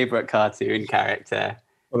Michaels' favourite cartoon character.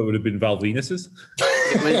 Well, it would have been Val Venus's.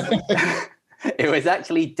 It was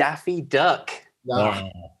actually Daffy Duck.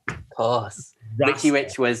 Wow. Of course. Richie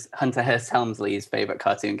Rich was Hunter Hearst Helmsley's favourite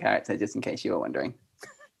cartoon character, just in case you were wondering.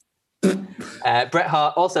 Bret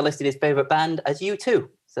Hart also listed his favourite band as U2.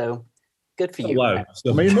 So good for you. Wow.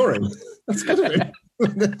 So, May Murray. That's good of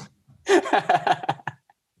him.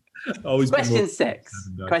 Question 6.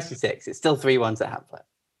 Question 6. It's still 3-1 to Hamlet.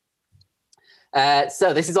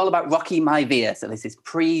 So this is all about Rocky Maivia. So this is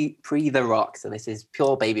pre The Rock. So this is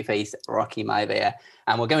pure babyface Rocky Maivia.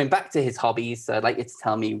 And we're going back to his hobbies. So I'd like you to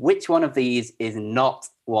tell me which one of these is not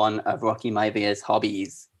one of Rocky Maivia's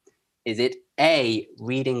hobbies. Is it A,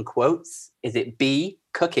 reading quotes? Is it B,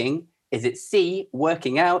 cooking? Is it C,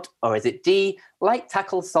 working out? Or is it D, light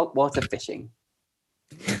tackle saltwater fishing?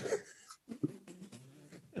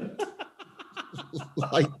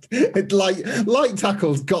 Light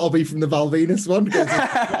tackle's got to be from the Val Venus one.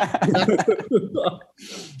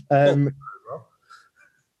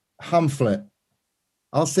 Hamlet.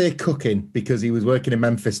 I'll say cooking because he was working in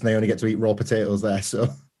Memphis and they only get to eat raw potatoes there. So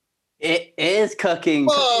it is cooking.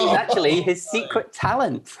 Whoa! It's actually his secret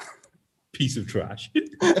talent. Piece of trash.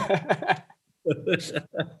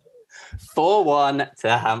 4-1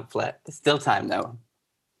 to Hamlet. There's still time though.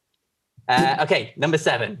 Okay, number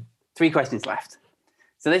 7. 3 questions left.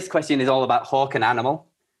 So this question is all about hawk and animal,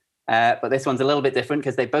 but this one's a little bit different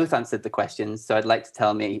because they both answered the questions. So I'd like to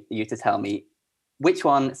tell me which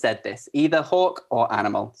one said this. Either hawk or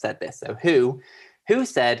animal said this. So who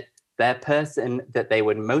said their person that they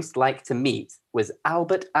would most like to meet was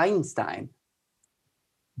Albert Einstein?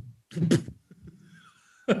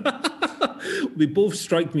 They both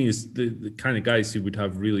strike me as the kind of guys who would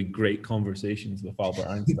have really great conversations with Albert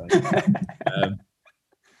Einstein.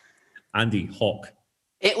 Andy, Hawk.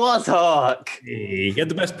 It was Hawk. Hey, get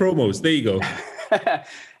the best promos. There you go.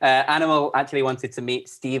 Animal actually wanted to meet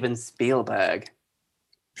Steven Spielberg.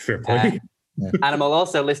 Fair play. Animal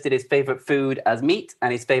also listed his favorite food as meat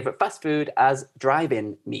and his favorite fast food as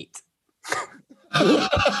drive-in meat.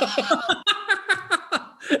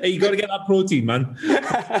 Hey, you got to get that protein, man.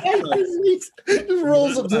 Just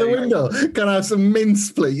rolls up to the window. Can I have some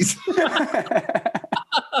mince, please?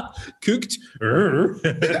 Cooked?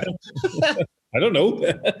 I don't know.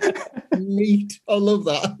 Meat. I love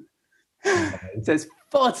that. So it's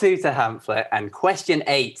 4-2 to Hamflet. And question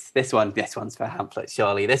 8. This one's for Hamflet,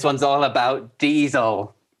 surely. This one's all about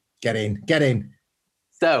Diesel. Get in.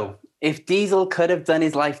 So, if Diesel could have done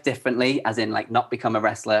his life differently, as in like not become a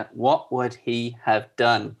wrestler, what would he have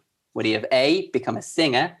done? Would he have A, become a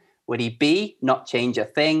singer? Would he B, not change a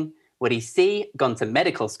thing? Would he C, gone to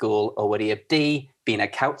medical school? Or would he have D, been a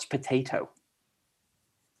couch potato?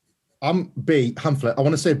 I'm B, Hamflet. I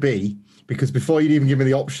want to say B, because before you'd even give me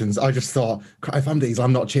the options, I just thought, if I'm Diesel,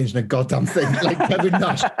 I'm not changing a goddamn thing. Like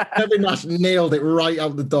Kevin Nash nailed it right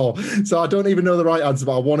out the door. So I don't even know the right answer,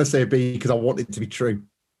 but I want to say B because I want it to be true.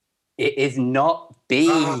 It is not B.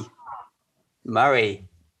 Murray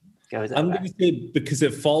goes I'm going to say because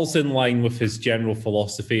it falls in line with his general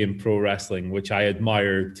philosophy in pro wrestling, which I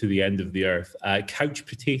admire to the end of the earth. Couch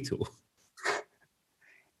potato.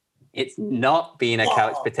 It's not being a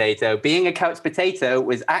couch potato. Being a couch potato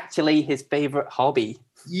was actually his favorite hobby.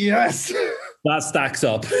 Yes. That stacks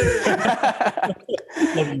up.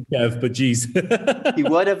 Love you, Kev, but geez. He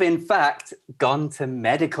would have, in fact, gone to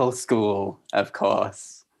medical school, of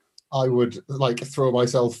course. I would like throw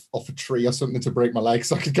myself off a tree or something to break my leg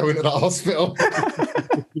so I could go into that hospital.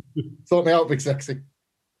 Sort me out, big sexy.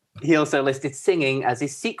 He also listed singing as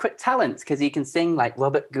his secret talent because he can sing like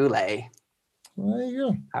Robert Goulet. There you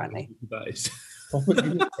go. Apparently. Nice. I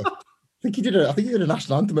think he did a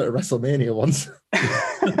national anthem at a WrestleMania once.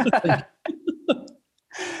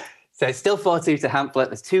 So it's still 4-2 to Hamflet.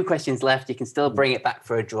 There's 2 questions left. You can still bring it back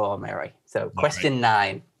for a draw, Mary. So question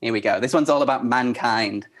 9. Here we go. This one's all about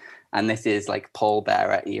Mankind. And this is like Paul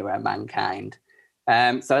Bearer era Mankind.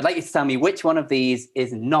 So I'd like you to tell me which one of these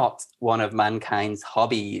is not one of Mankind's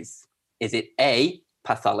hobbies. Is it A,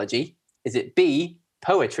 pathology? Is it B,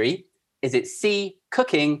 poetry? Is it C,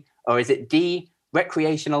 cooking? Or is it D,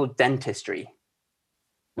 recreational dentistry?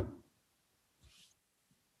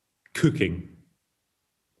 Cooking.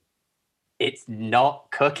 It's not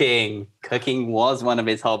cooking. Cooking was one of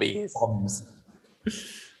his hobbies.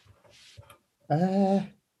 The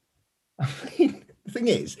thing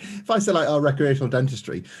is, if I say like, recreational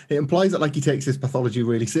dentistry, it implies that like he takes his pathology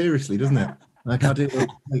really seriously, doesn't it? Like I do,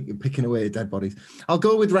 like, picking away at dead bodies. I'll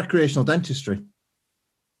go with recreational dentistry.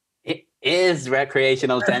 It is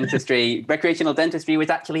recreational dentistry. Recreational dentistry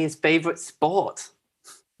was actually his favorite sport.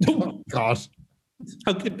 Oh, God.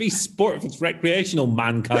 How could it be sport if it's recreational,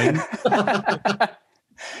 Mankind?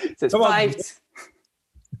 So it's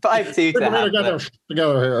 5-2 to Hamflet.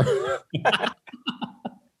 Together here.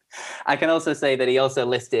 I can also say that he also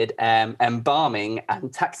listed embalming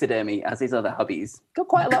and taxidermy as his other hobbies. Got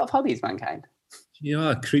quite a lot of hobbies, Mankind.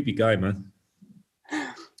 Yeah, creepy guy, man.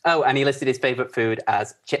 Oh, and he listed his favorite food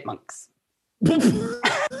as chipmunks.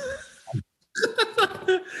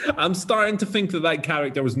 I'm starting to think that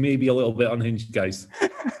character was maybe a little bit unhinged, guys.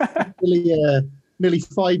 Nearly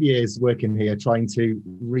 5 years working here trying to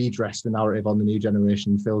redress the narrative on the new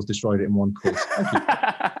generation. Phil's destroyed it in one course.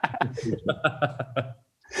 Thank you.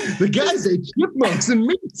 The guys ate chipmunks and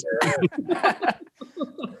meat.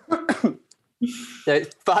 So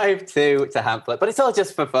it's 5-2 to Hamflet, but it's all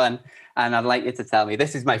just for fun. And I'd like you to tell me,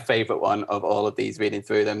 this is my favorite one of all of these, reading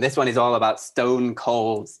through them. This one is all about Stone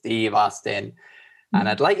Cold Steve Austin. And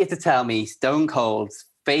I'd like you to tell me Stone Cold's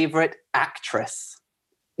favorite actress.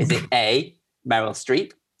 Is it A, Meryl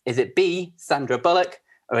Streep? Is it B, Sandra Bullock?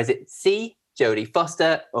 Or is it C, Jodie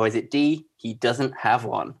Foster? Or is it D, he doesn't have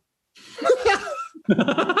one?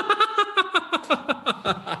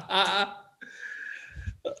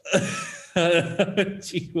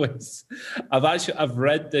 Gee whiz. I've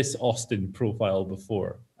read this Austin profile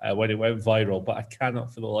before when it went viral, but I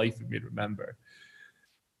cannot for the life of me remember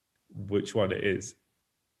which one it is.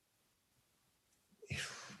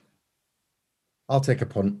 I'll take a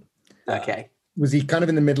punt. Okay. Was he kind of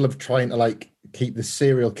in the middle of trying to like keep the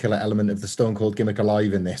serial killer element of the Stone Cold gimmick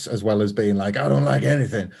alive in this, as well as being like, I don't like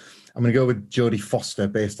anything? I'm going to go with Jodie Foster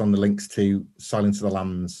based on the links to Silence of the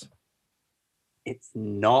Lambs. It's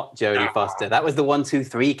not Jodie Foster. That was the 1, 2,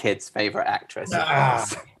 3 Kids' favorite actress.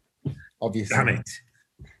 obviously. Damn it.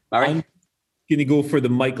 Murray? I'm going to go for the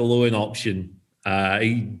Michael Owen option.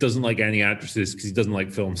 He doesn't like any actresses because he doesn't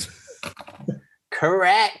like films.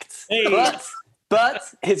 Correct. Hey. But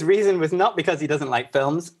his reason was not because he doesn't like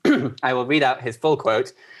films. I will read out his full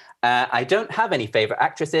quote. I don't have any favorite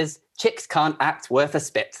actresses. Chicks can't act worth a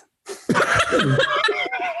spit.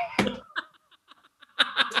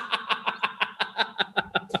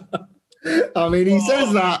 I mean, he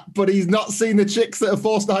says that, but he's not seen the chicks that are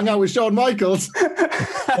forced to hang out with Shawn Michaels.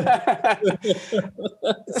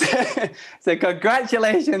 So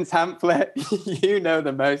congratulations, Hamlet. You know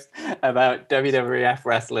the most about WWF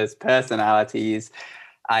wrestlers' personalities.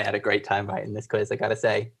 I had a great time writing this quiz, I gotta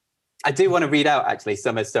say. I do want to read out, actually,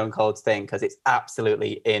 some of Stone Cold's thing, because it's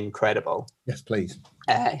absolutely incredible. Yes, please.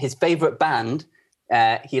 His favorite band,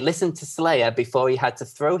 he listened to Slayer before he had to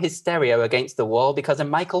throw his stereo against the wall because a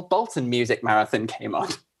Michael Bolton music marathon came on.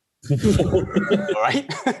 All right.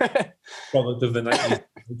 Product of the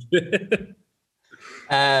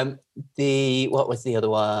 90s. What was the other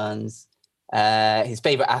ones? His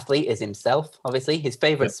favorite athlete is himself, obviously. His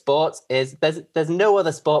favorite sport is there's no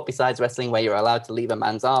other sport besides wrestling where you're allowed to leave a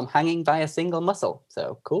man's arm hanging by a single muscle.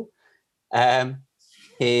 So cool.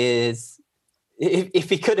 If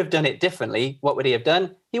he could have done it differently, what would he have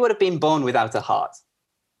done? He would have been born without a heart.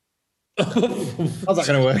 How's that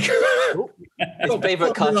going to work? His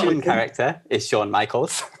favorite cartoon character is Shawn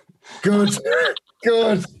Michaels. Good.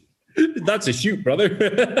 That's a shoot,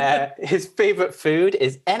 brother. His favorite food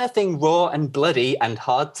is anything raw and bloody and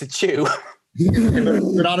hard to chew.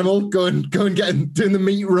 Good animal. Go and get him doing the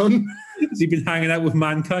meat run. Has he been hanging out with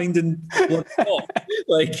Mankind and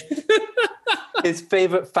like? His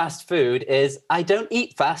favorite fast food is I don't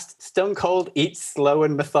eat fast. Stone Cold eats slow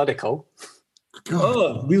and methodical.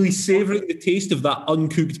 Oh, really savouring the taste of that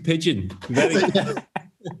uncooked pigeon. Very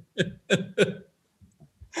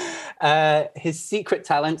his secret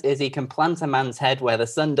talent is he can plant a man's head where the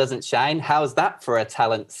sun doesn't shine. How's that for a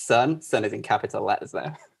talent, son? Son is in capital letters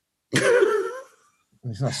there.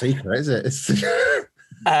 It's not secret, is it?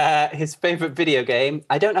 His favorite video game.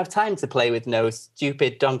 I don't have time to play with no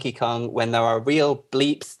stupid Donkey Kong when there are real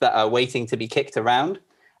bleeps that are waiting to be kicked around.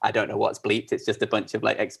 I don't know what's bleeped. It's just a bunch of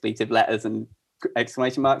like expletive letters and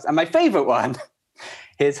exclamation marks. And my favorite one,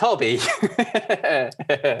 his hobby,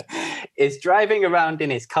 is driving around in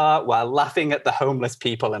his car while laughing at the homeless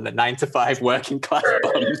people and the 9-to-5 working class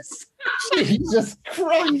bums. Jesus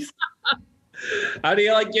Christ. How do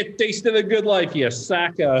you like your taste of a good life, you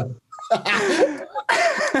sacker?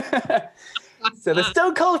 So the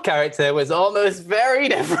Stone Cold character was almost very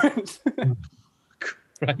different.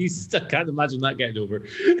 Christ, I can't imagine that getting over.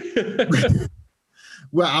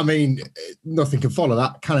 Well, I mean, nothing can follow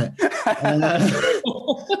that, can it?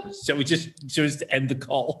 Shall we just end the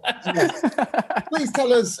call? Please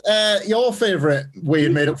tell us your favourite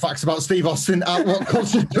weird made-up facts about Steve Austin at What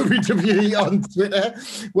Culture WWE on Twitter,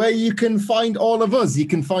 where you can find all of us. You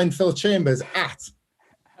can find Phil Chambers at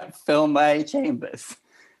Phil May Chambers.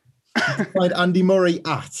 Find Andy Murray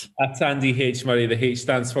at Andy H Murray. The H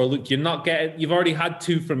stands for look. You've already had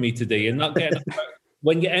 2 from me today. You're not getting.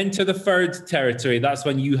 When you enter the 3rd territory, that's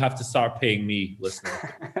when you have to start paying me,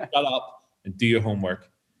 listener. Shut up and do your homework.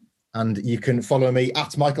 And you can follow me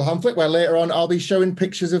at Michael Hamflet, where later on I'll be showing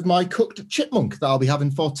pictures of my cooked chipmunk that I'll be having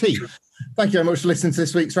for tea. Thank you very much for listening to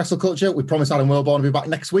this week's Wrestle Culture. We promise Adam Wilborn will be back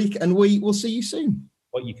next week, and we will see you soon.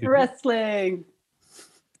 What you could Wrestling.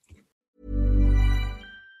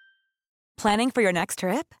 Planning for your next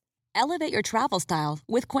trip? Elevate your travel style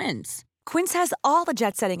with Quince. Quince has all the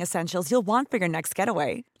jet-setting essentials you'll want for your next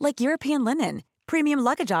getaway, like European linen, premium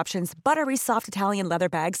luggage options, buttery soft Italian leather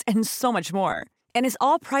bags, and so much more. And is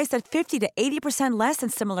all priced at 50 to 80% less than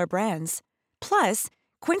similar brands. Plus,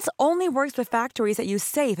 Quince only works with factories that use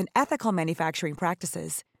safe and ethical manufacturing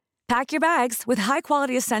practices. Pack your bags with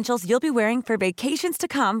high-quality essentials you'll be wearing for vacations to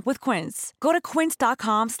come with Quince. Go to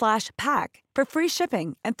quince.com/pack for free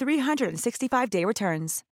shipping and 365-day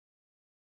returns.